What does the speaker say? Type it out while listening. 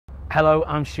Hello,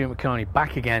 I'm Stuart Maconie,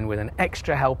 back again with an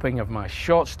extra helping of my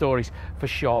short stories for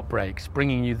short breaks,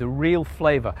 bringing you the real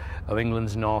flavour of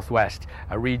England's northwest,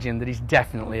 a region that is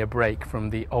definitely a break from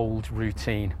the old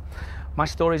routine. My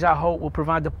stories, I hope, will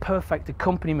provide the perfect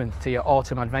accompaniment to your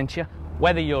autumn adventure.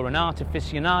 Whether you're an art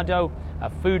aficionado, a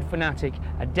food fanatic,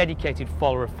 a dedicated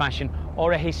follower of fashion,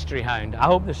 or a history hound, I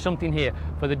hope there's something here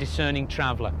for the discerning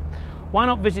traveller. Why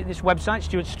not visit this website,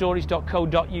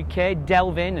 stuartstories.co.uk,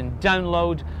 delve in and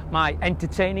download my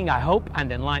entertaining, I hope,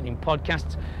 and enlightening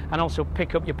podcasts, and also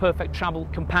pick up your perfect travel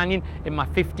companion in my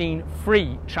 15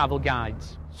 free travel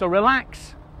guides. So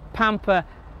relax, pamper,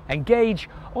 engage,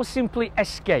 or simply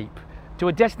escape to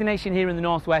a destination here in the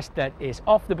northwest that is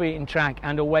off the beaten track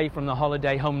and away from the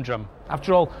holiday humdrum.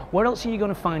 After all, where else are you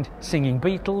going to find singing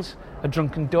beetles, a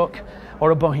drunken duck,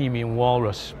 or a bohemian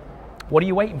walrus? What are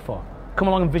you waiting for? Come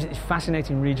along and visit this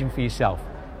fascinating region for yourself.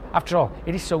 After all,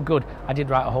 it is so good, I did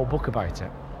write a whole book about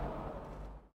it.